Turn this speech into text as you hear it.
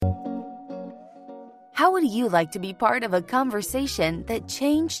How would you like to be part of a conversation that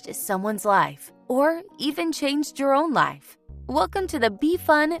changed someone's life or even changed your own life? Welcome to the Be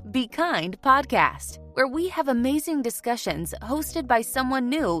Fun, Be Kind podcast, where we have amazing discussions hosted by someone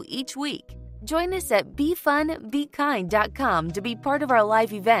new each week. Join us at befunbekind.com to be part of our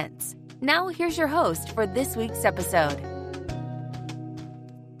live events. Now here's your host for this week's episode.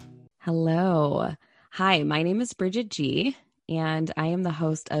 Hello. Hi, my name is Bridget G., and I am the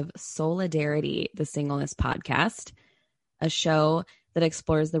host of Solidarity, the Singleness Podcast, a show that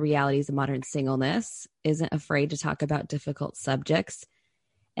explores the realities of modern singleness, isn't afraid to talk about difficult subjects,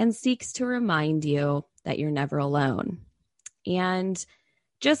 and seeks to remind you that you're never alone. And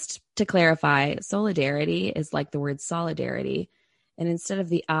just to clarify, solidarity is like the word solidarity, and instead of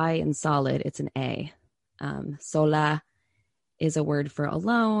the I in solid, it's an A. Sola is a word for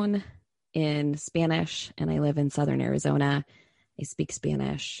alone in Spanish, and I live in Southern Arizona. I speak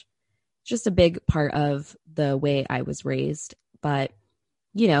Spanish. Just a big part of the way I was raised. But,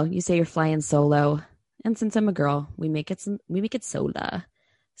 you know, you say you're flying solo, and since I'm a girl, we make it sola.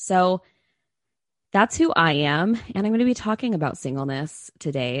 So that's who I am, and I'm going to be talking about singleness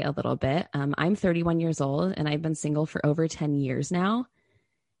today a little bit. I'm 31 years old, and I've been single for over 10 years now.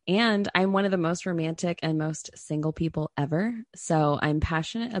 And I'm one of the most romantic and most single people ever. So I'm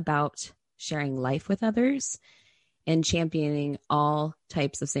passionate about sharing life with others and championing all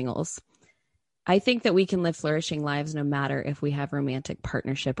types of singles. I think that we can live flourishing lives no matter if we have romantic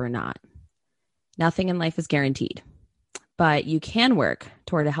partnership or not. Nothing in life is guaranteed, but you can work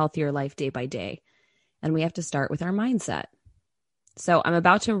toward a healthier life day by day. And we have to start with our mindset. So I'm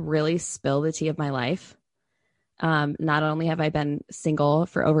about to really spill the tea of my life. Not only have I been single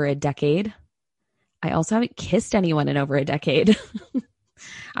for over a decade, I also haven't kissed anyone in over a decade.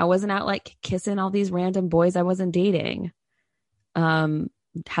 I wasn't out like kissing all these random boys I wasn't dating. How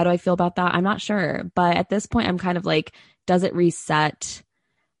do I feel about that? I'm not sure. But at this point, I'm kind of like, does it reset?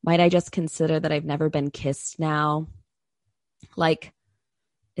 Might I just consider that I've never been kissed now? Like,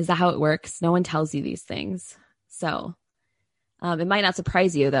 is that how it works? No one tells you these things. So it might not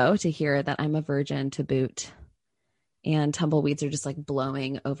surprise you, though, to hear that I'm a virgin to boot. And tumbleweeds are just like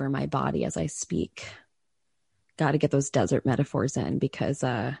blowing over my body as I speak. Got to get those desert metaphors in because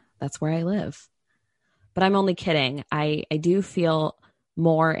that's where I live. But I'm only kidding. I do feel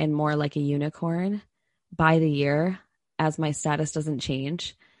more and more like a unicorn by the year as my status doesn't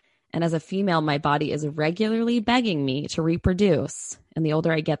change. And as a female, my body is regularly begging me to reproduce. And the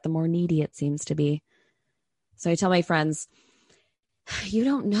older I get, the more needy it seems to be. So I tell my friends, you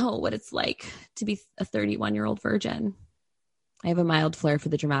don't know what it's like to be a 31-year-old virgin. I have a mild flair for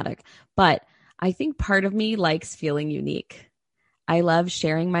the dramatic, but I think part of me likes feeling unique. I love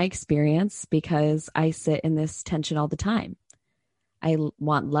sharing my experience because I sit in this tension all the time. I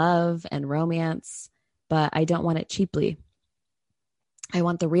want love and romance, but I don't want it cheaply. I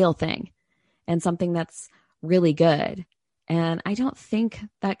want the real thing and something that's really good. And I don't think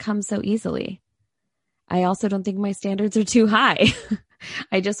that comes so easily. I also don't think my standards are too high.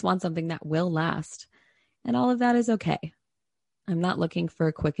 I just want something that will last. And all of that is okay. I'm not looking for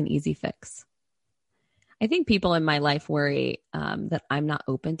a quick and easy fix. I think people in my life worry that I'm not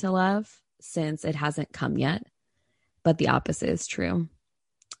open to love since it hasn't come yet. But the opposite is true.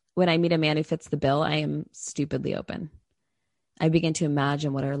 When I meet a man who fits the bill, I am stupidly open. I begin to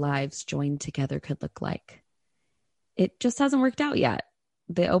imagine what our lives joined together could look like. It just hasn't worked out yet.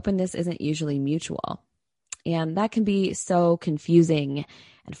 The openness isn't usually mutual. And that can be so confusing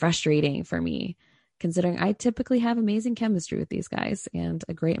and frustrating for me, considering I typically have amazing chemistry with these guys and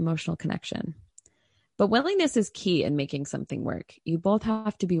a great emotional connection. But willingness is key in making something work. You both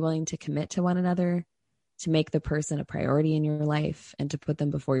have to be willing to commit to one another, to make the person a priority in your life, and to put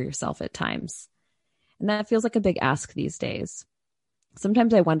them before yourself at times. And that feels like a big ask these days.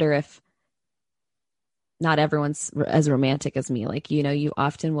 Sometimes I wonder if not everyone's as romantic as me. Like, you know, you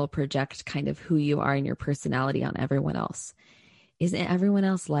often will project kind of who you are and your personality on everyone else. Isn't everyone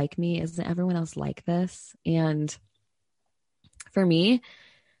else like me? Isn't everyone else like this? And for me,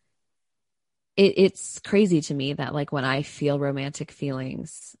 it's crazy to me that like when I feel romantic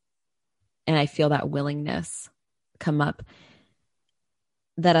feelings and I feel that willingness come up,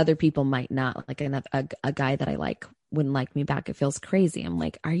 that other people might not, like a guy that I like wouldn't like me back. It feels crazy. I'm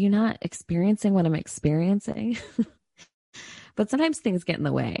like, are you not experiencing what I'm experiencing? But sometimes things get in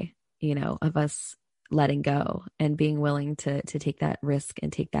the way, you know, of us letting go and being willing to take that risk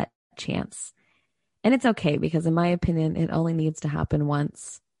and take that chance. And it's okay because in my opinion, it only needs to happen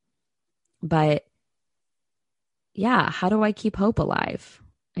once. But yeah, how do I keep hope alive?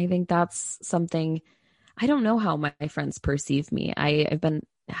 I think that's something, I don't know how my friends perceive me. I've been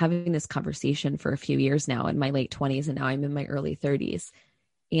having this conversation for a few years now in my late 20s, and now I'm in my early 30s.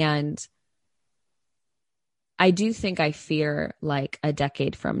 And I do think I fear like a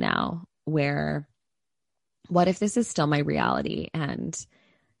decade from now, where what if this is still my reality and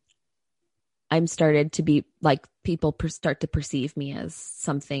I'm started to be like, people start to perceive me as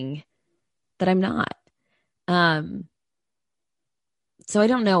something that I'm not. So I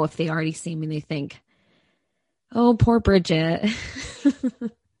don't know if they already see me and they think, oh, poor Bridget.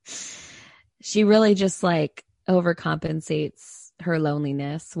 She really just like overcompensates her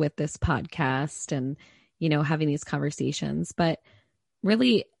loneliness with this podcast and, you know, having these conversations. But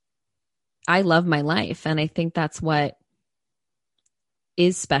really, I love my life. And I think that's what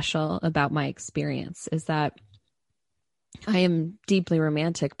is special about my experience, is that I am deeply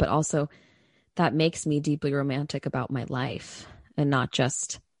romantic, but also that makes me deeply romantic about my life and not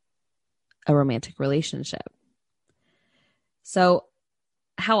just a romantic relationship. So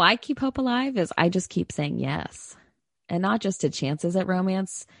how I keep hope alive is I just keep saying yes, and not just to chances at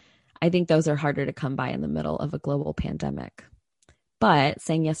romance. I think those are harder to come by in the middle of a global pandemic, but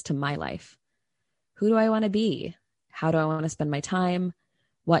saying yes to my life. Who do I want to be? How do I want to spend my time?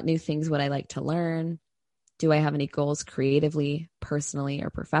 What new things would I like to learn? Do I have any goals creatively, personally, or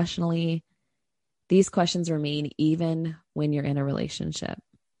professionally? These questions remain even when you're in a relationship.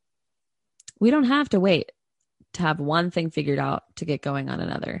 We don't have to wait to have one thing figured out to get going on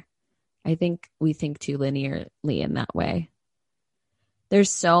another. I think we think too linearly in that way.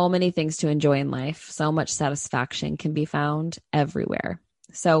 There's so many things to enjoy in life. So much satisfaction can be found everywhere.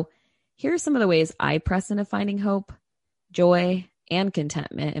 So here are some of the ways I press into finding hope, joy, and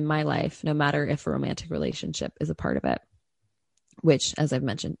contentment in my life, no matter if a romantic relationship is a part of it, which, as I've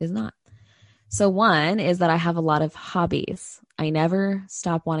mentioned, is not. So one is that I have a lot of hobbies. I never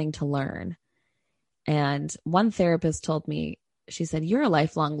stop wanting to learn. And one therapist told me, she said, you're a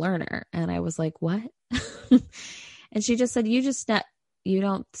lifelong learner. And I was like, what? And she just said, you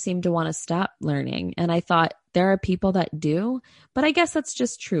don't seem to want to stop learning. And I thought, there are people that do, but I guess that's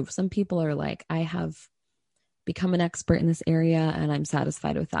just true. Some people are like, I have become an expert in this area and I'm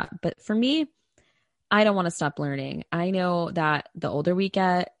satisfied with that. But for me, I don't want to stop learning. I know that the older we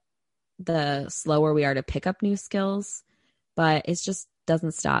get, the slower we are to pick up new skills, but it just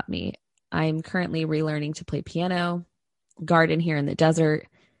doesn't stop me. I'm currently relearning to play piano, garden here in the desert,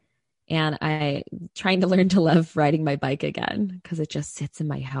 and I'm trying to learn to love riding my bike again because it just sits in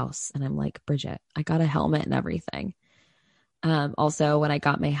my house. And I'm like, Bridget, I got a helmet and everything. Also, when I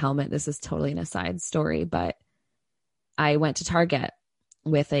got my helmet, this is totally an aside story, but I went to Target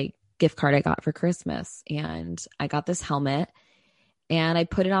with a gift card I got for Christmas, and I got this helmet and I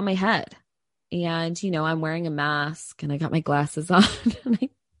put it on my head, and, you know, I'm wearing a mask and I got my glasses on and I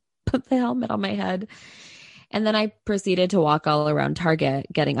put the helmet on my head. And then I proceeded to walk all around Target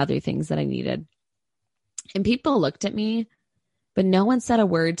getting other things that I needed. And people looked at me, but no one said a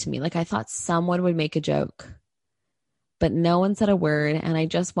word to me. Like, I thought someone would make a joke, but no one said a word. And I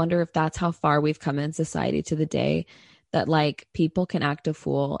just wonder if that's how far we've come in society to the day that like people can act a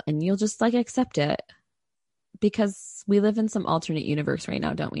fool and you'll just like accept it, because we live in some alternate universe right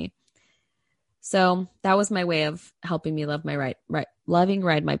now, don't we? So that was my way of helping me love my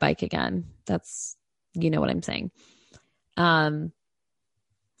ride my bike again. That's, you know what I'm saying. So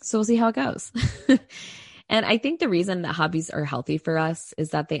we'll see how it goes. And I think the reason that hobbies are healthy for us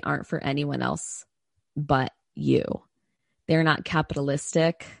is that they aren't for anyone else but you. They're not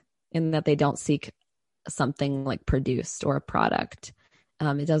capitalistic in that they don't seek something like produced or a product.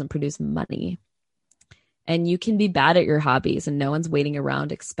 It doesn't produce money. And you can be bad at your hobbies and no one's waiting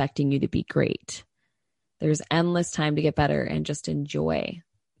around expecting you to be great. There's endless time to get better and just enjoy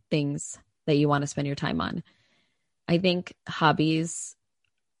things that you want to spend your time on. I think hobbies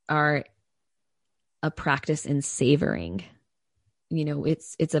are a practice in savoring. You know,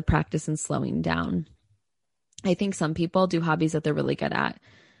 it's a practice in slowing down. I think some people do hobbies that they're really good at,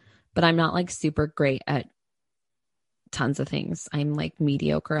 but I'm not like super great at tons of things. I'm like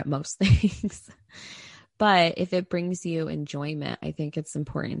mediocre at most things. But if it brings you enjoyment, I think it's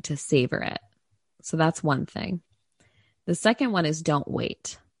important to savor it. So that's one thing. The second one is don't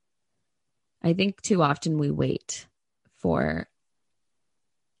wait. I think too often we wait for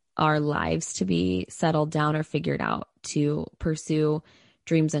our lives to be settled down or figured out to pursue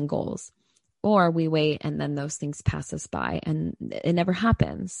dreams and goals. Or we wait and then those things pass us by and it never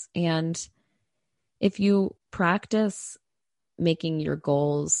happens. And if you practice making your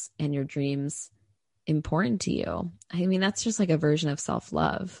goals and your dreams important to you, I mean, that's just like a version of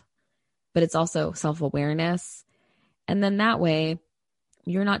self-love, but it's also self-awareness. And then that way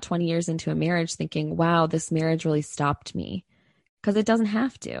you're not 20 years into a marriage thinking, wow, this marriage really stopped me. because it doesn't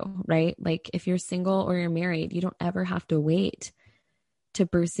have to, right? Like if you're single or you're married, you don't ever have to wait to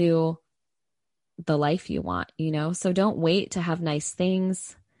pursue the life you want, So don't wait to have nice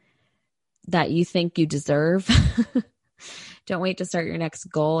things that you think you deserve. Don't wait to start your next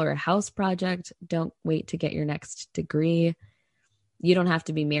goal or a house project. Don't wait to get your next degree. You don't have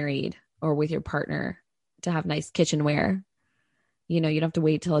to be married or with your partner to have nice kitchenware. You don't have to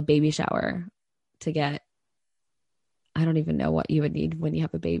wait till a baby shower to get, I don't even know what you would need when you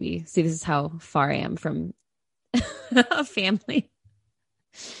have a baby. See, this is how far I am from a family.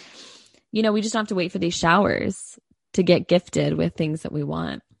 We just don't have to wait for these showers to get gifted with things that we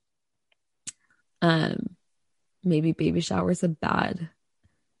want. Maybe baby shower is a bad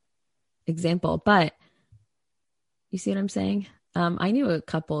example, but you see what I'm saying? I knew a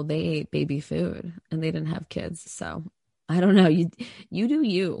couple, they ate baby food and they didn't have kids. So I don't know. You do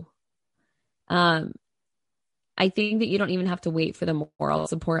you. I think that you don't even have to wait for the moral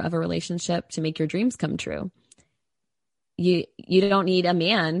support of a relationship to make your dreams come true. You don't need a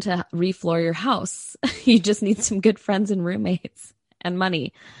man to refloor your house. You just need some good friends and roommates and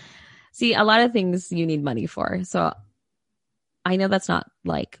money. See, a lot of things you need money for. So I know that's not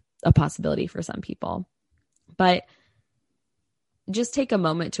like a possibility for some people, but just take a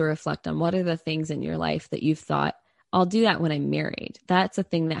moment to reflect on what are the things in your life that you've thought, I'll do that when I'm married. That's a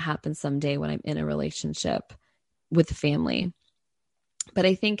thing that happens someday when I'm in a relationship with family. But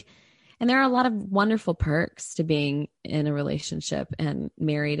I think, and there are a lot of wonderful perks to being in a relationship and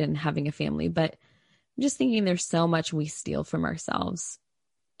married and having a family, but I'm just thinking there's so much we steal from ourselves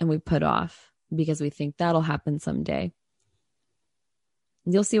and we put off because we think that'll happen someday.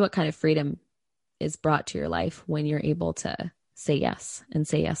 You'll see what kind of freedom is brought to your life when you're able to say yes and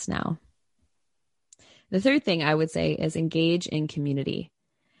say yes now. The third thing I would say is engage in community.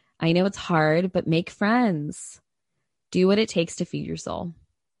 I know it's hard, but make friends. Do what it takes to feed your soul.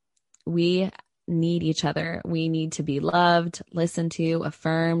 We need each other. We need to be loved, listened to,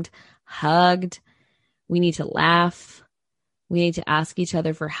 affirmed, hugged. We need to laugh. We need to ask each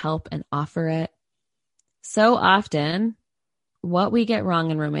other for help and offer it. So often, what we get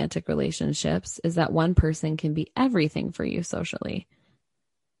wrong in romantic relationships is that one person can be everything for you socially,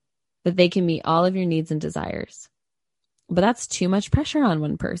 that they can meet all of your needs and desires. But that's too much pressure on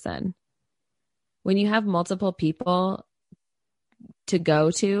one person. When you have multiple people to go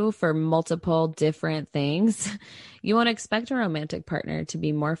to for multiple different things, you won't expect a romantic partner to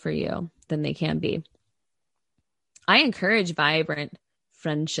be more for you than they can be. I encourage vibrant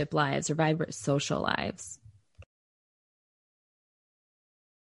friendship lives or vibrant social lives.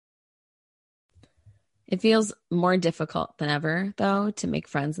 It feels more difficult than ever, though, to make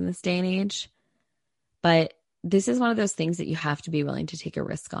friends in this day and age. But this is one of those things that you have to be willing to take a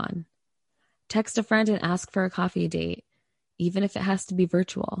risk on. Text a friend and ask for a coffee date, even if it has to be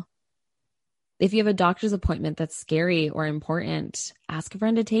virtual. If you have a doctor's appointment that's scary or important, ask a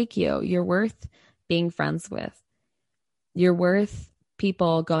friend to take you. You're worth being friends with. You're worth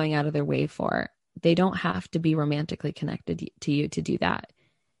people going out of their way for. They don't have to be romantically connected to you to do that.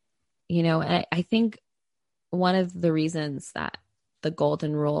 And I think one of the reasons that the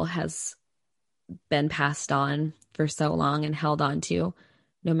golden rule has been passed on for so long and held on to,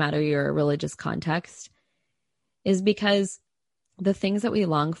 no matter your religious context, is because the things that we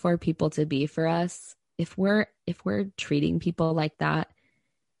long for people to be for us, if we're treating people like that,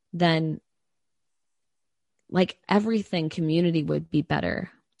 then like everything, community would be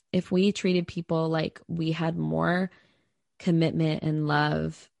better. If we treated people like we had more commitment and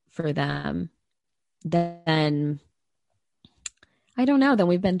love for them, then I don't know, then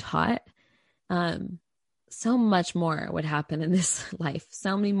we've been taught, so much more would happen in this life.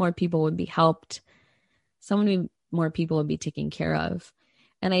 So many more people would be helped. So many more people would be taken care of.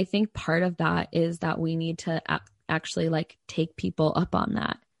 And I think part of that is that we need to actually like take people up on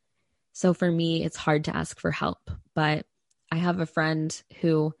that. So for me, it's hard to ask for help, but I have a friend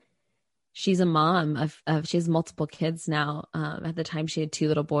who, she's a mom of she has multiple kids now. At the time she had 2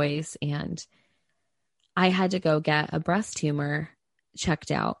 little boys, and I had to go get a breast tumor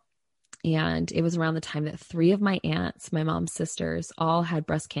checked out. And it was around the time that 3 of my aunts, my mom's sisters, all had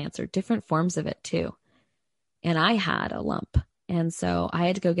breast cancer, different forms of it too. And I had a lump. And so I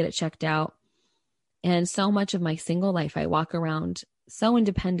had to go get it checked out. And so much of my single life, I walk around so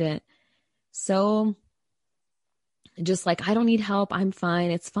independent, so just like, I don't need help. I'm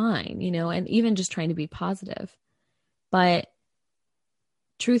fine. It's fine, and even just trying to be positive. But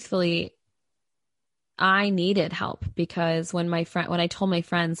truthfully, I needed help because when I told my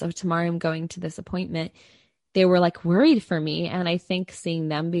friends, oh, tomorrow I'm going to this appointment, they were like worried for me. And I think seeing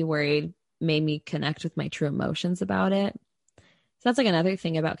them be worried made me connect with my true emotions about it. So that's like another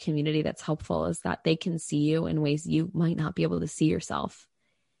thing about community that's helpful, is that they can see you in ways you might not be able to see yourself.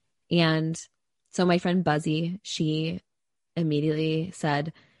 And so my friend Buzzy, she immediately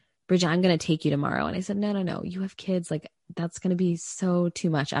said, Bridget, I'm going to take you tomorrow. And I said, no, you have kids. Like, that's going to be so too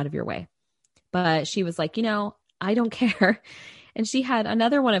much out of your way. But she was like, I don't care. And she had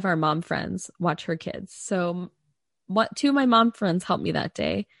another one of our mom friends watch her kids. So two of my mom friends helped me that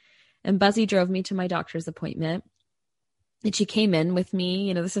day. And Buzzy drove me to my doctor's appointment. And she came in with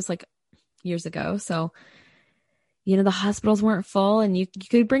me. This is like years ago. So, the hospitals weren't full and you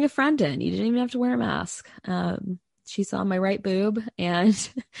could bring a friend in. You didn't even have to wear a mask. She saw my right boob and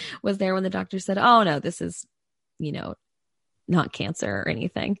was there when the doctor said, oh, no, this is, not cancer or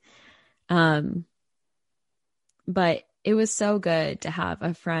anything. But it was so good to have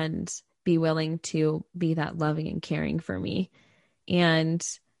a friend be willing to be that loving and caring for me. And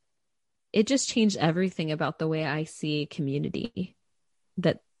it just changed everything about the way I see community,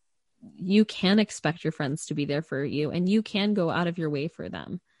 that you can expect your friends to be there for you and you can go out of your way for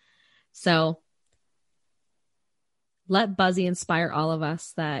them. So let Buzzy inspire all of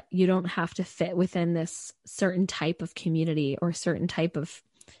us that you don't have to fit within this certain type of community or certain type of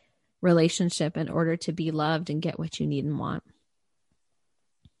relationship in order to be loved and get what you need and want.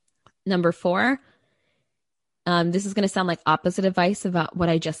 Number 4, this is going to sound like opposite advice about what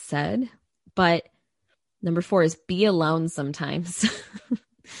I just said, but number 4 is be alone sometimes.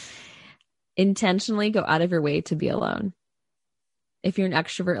 Intentionally go out of your way to be alone. If you're an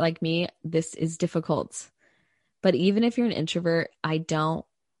extrovert like me, this is difficult. But even if you're an introvert, I don't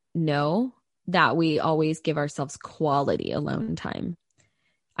know that we always give ourselves quality alone time.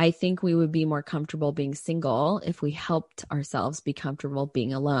 I think we would be more comfortable being single if we helped ourselves be comfortable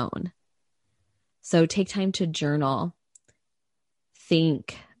being alone. So take time to journal,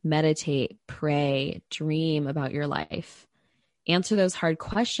 think, meditate, pray, dream about your life. Answer those hard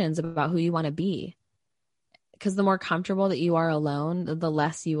questions about who you want to be. Because the more comfortable that you are alone, the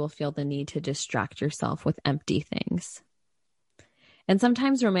less you will feel the need to distract yourself with empty things. And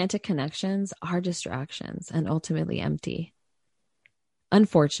sometimes romantic connections are distractions and ultimately empty,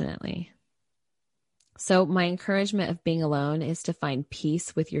 unfortunately. So my encouragement of being alone is to find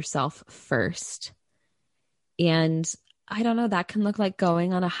peace with yourself first. And I don't know, that can look like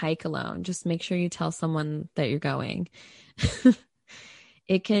going on a hike alone. Just make sure you tell someone that you're going.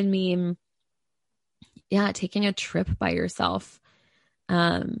 It can mean, taking a trip by yourself.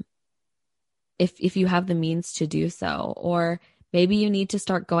 If you have the means to do so, or maybe you need to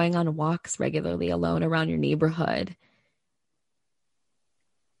start going on walks regularly alone around your neighborhood.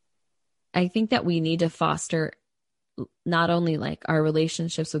 I think that we need to foster not only like our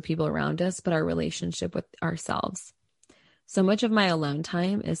relationships with people around us, but our relationship with ourselves. So much of my alone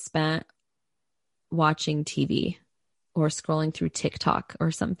time is spent watching TV or scrolling through TikTok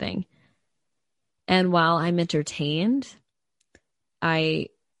or something. And while I'm entertained, I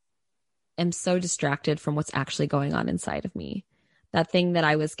am so distracted from what's actually going on inside of me. That thing that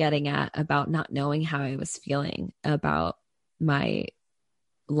I was getting at about not knowing how I was feeling about my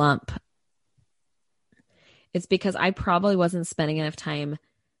lump. It's because I probably wasn't spending enough time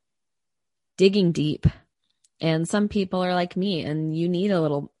digging deep. And some people are like me, and you need a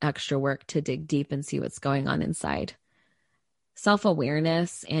little extra work to dig deep and see what's going on inside.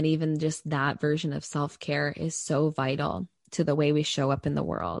 Self-awareness and even just that version of self-care is so vital to the way we show up in the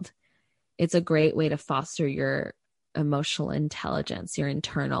world. It's a great way to foster your emotional intelligence, your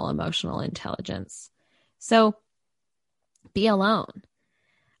internal emotional intelligence. So be alone.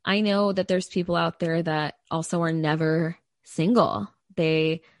 I know that there's people out there that also are never single.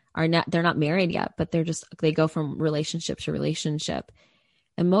 They're not married yet, but they go from relationship to relationship.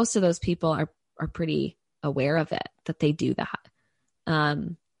 And most of those people are pretty aware of it, that they do that.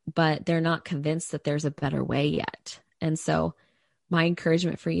 But they're not convinced that there's a better way yet. And so my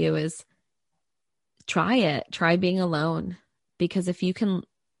encouragement for you is try it. Try being alone, because if you can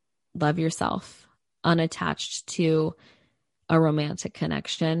love yourself unattached to a romantic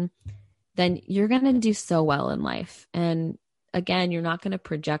connection, then you're going to do so well in life. And again, you're not going to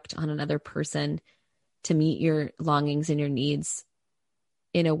project on another person to meet your longings and your needs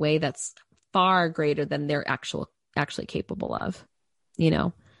in a way that's far greater than they're actually capable of.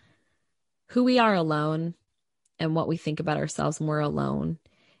 Who we are alone and what we think about ourselves when we're alone,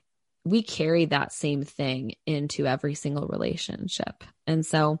 we carry that same thing into every single relationship. And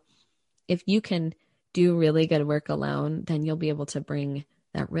so if you can do really good work alone, then you'll be able to bring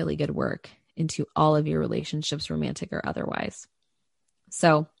that really good work into all of your relationships, romantic or otherwise.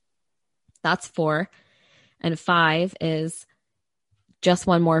 So that's 4. And 5 is just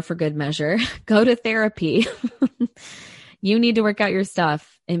one more for good measure. Go to therapy. You need to work out your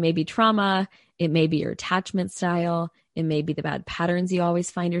stuff. It may be trauma. It may be your attachment style. It may be the bad patterns you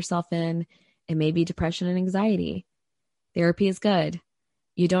always find yourself in. It may be depression and anxiety. Therapy is good.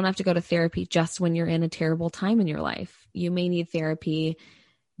 You don't have to go to therapy just when you're in a terrible time in your life. You may need therapy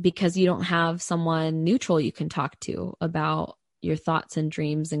because you don't have someone neutral you can talk to about your thoughts and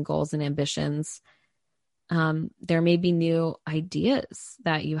dreams and goals and ambitions. There may be new ideas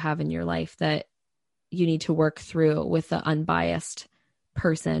that you have in your life that you need to work through with an unbiased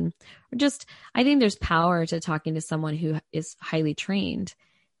person. Or just, I think there's power to talking to someone who is highly trained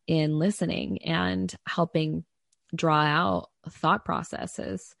in listening and helping draw out thought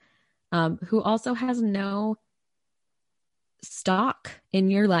processes, who also has no stock in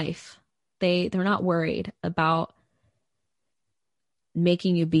your life. They're not worried about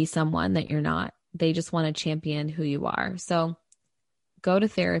making you be someone that you're not. They just want to champion who you are. So go to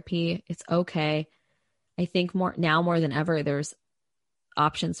therapy. It's okay. I think more than ever, there's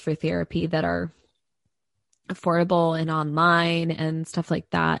options for therapy that are affordable and online and stuff like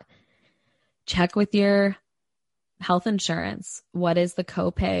that. Check with your health insurance. What is the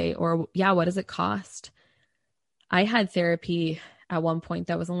copay, or what does it cost? I had therapy at one point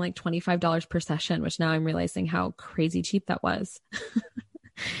that was only like $25 per session, which now I'm realizing how crazy cheap that was.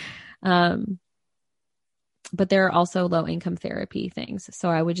 But there are also low income therapy things. So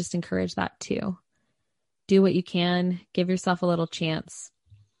I would just encourage that too. Do what you can, give yourself a little chance.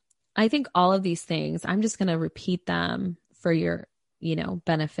 I think all of these things, I'm just going to repeat them for your,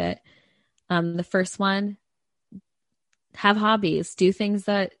 benefit. The first one, have hobbies, do things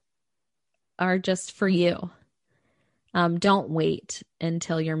that are just for you. Don't wait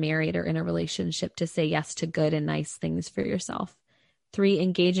until you're married or in a relationship to say yes to good and nice things for yourself. 3,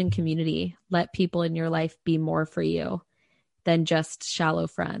 engage in community. Let people in your life be more for you than just shallow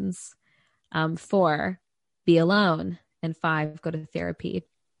friends. 4, be alone. And 5, go to therapy.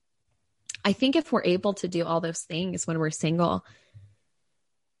 I think if we're able to do all those things when we're single,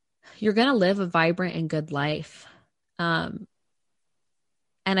 you're going to live a vibrant and good life. And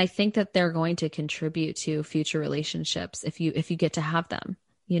I think that they're going to contribute to future relationships if you get to have them,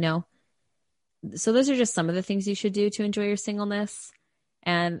 So those are just some of the things you should do to enjoy your singleness.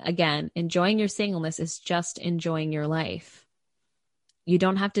 And again, enjoying your singleness is just enjoying your life. You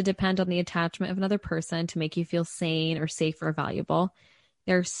don't have to depend on the attachment of another person to make you feel sane or safe or valuable.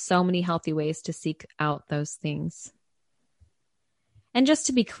 There are so many healthy ways to seek out those things. And just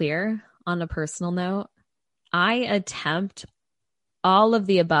to be clear, on a personal note, I attempt all of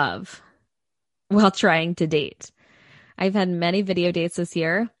the above while trying to date. I've had many video dates this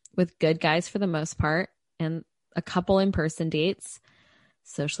year with good guys for the most part, and a couple in-person dates,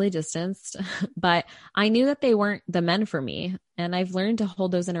 socially distanced, but I knew that they weren't the men for me. And I've learned to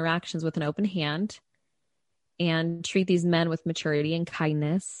hold those interactions with an open hand and treat these men with maturity and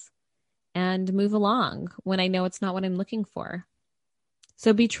kindness and move along when I know it's not what I'm looking for.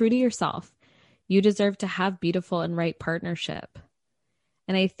 So be true to yourself. You deserve to have beautiful and right partnership.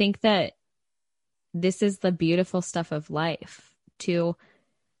 And I think that this is the beautiful stuff of life, to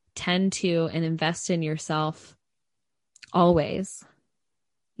tend to and invest in yourself always,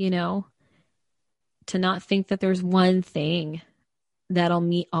 to not think that there's one thing that'll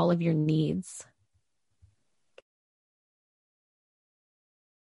meet all of your needs.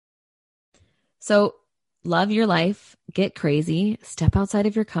 So love your life, get crazy, step outside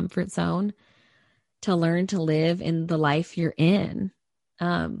of your comfort zone to learn to live in the life you're in.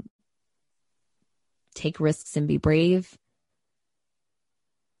 Take risks and be brave.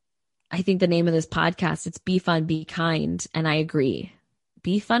 I think the name of this podcast, it's Be Fun, Be Kind. And I agree.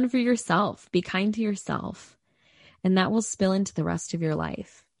 Be fun for yourself. Be kind to yourself. And that will spill into the rest of your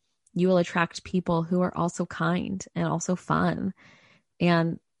life. You will attract people who are also kind and also fun.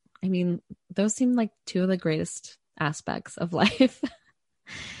 And I mean, those seem like 2 of the greatest aspects of life.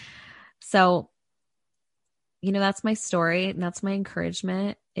 So, that's my story and that's my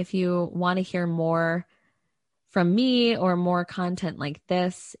encouragement. If you want to hear more from me or more content like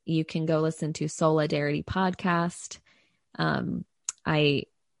this, you can go listen to Solidarity Podcast. I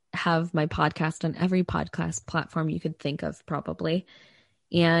have my podcast on every podcast platform you could think of, probably.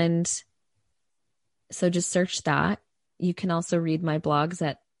 And so just search that. You can also read my blogs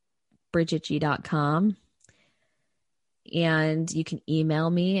at bridgetg.com. And you can email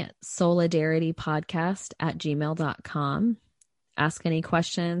me at solidaritypodcast@gmail.com. Ask any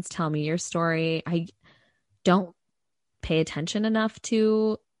questions. Tell me your story. I don't pay attention enough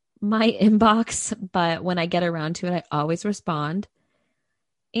to my inbox, but when I get around to it, I always respond.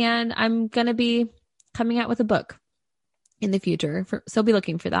 And I'm going to be coming out with a book in the future. So be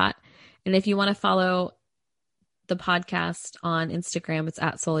looking for that. And if you want to follow the podcast on Instagram. It's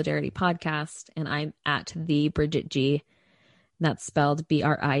at Solidarity Podcast, and I'm at the Bridget G. And that's spelled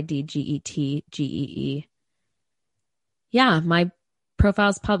BRIDGETGEE. Yeah, my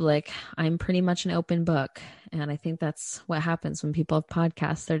profile's public. I'm pretty much an open book. And I think that's what happens when people have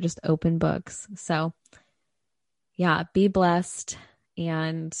podcasts. They're just open books. So yeah, be blessed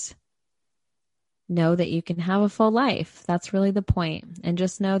and know that you can have a full life. That's really the point. And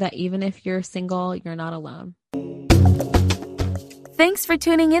just know that even if you're single, you're not alone. Thanks for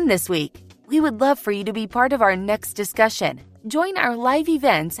tuning in this week. We would love for you to be part of our next discussion. Join our live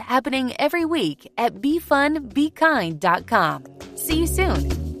events happening every week at BeFunBeKind.com. See you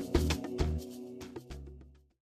soon.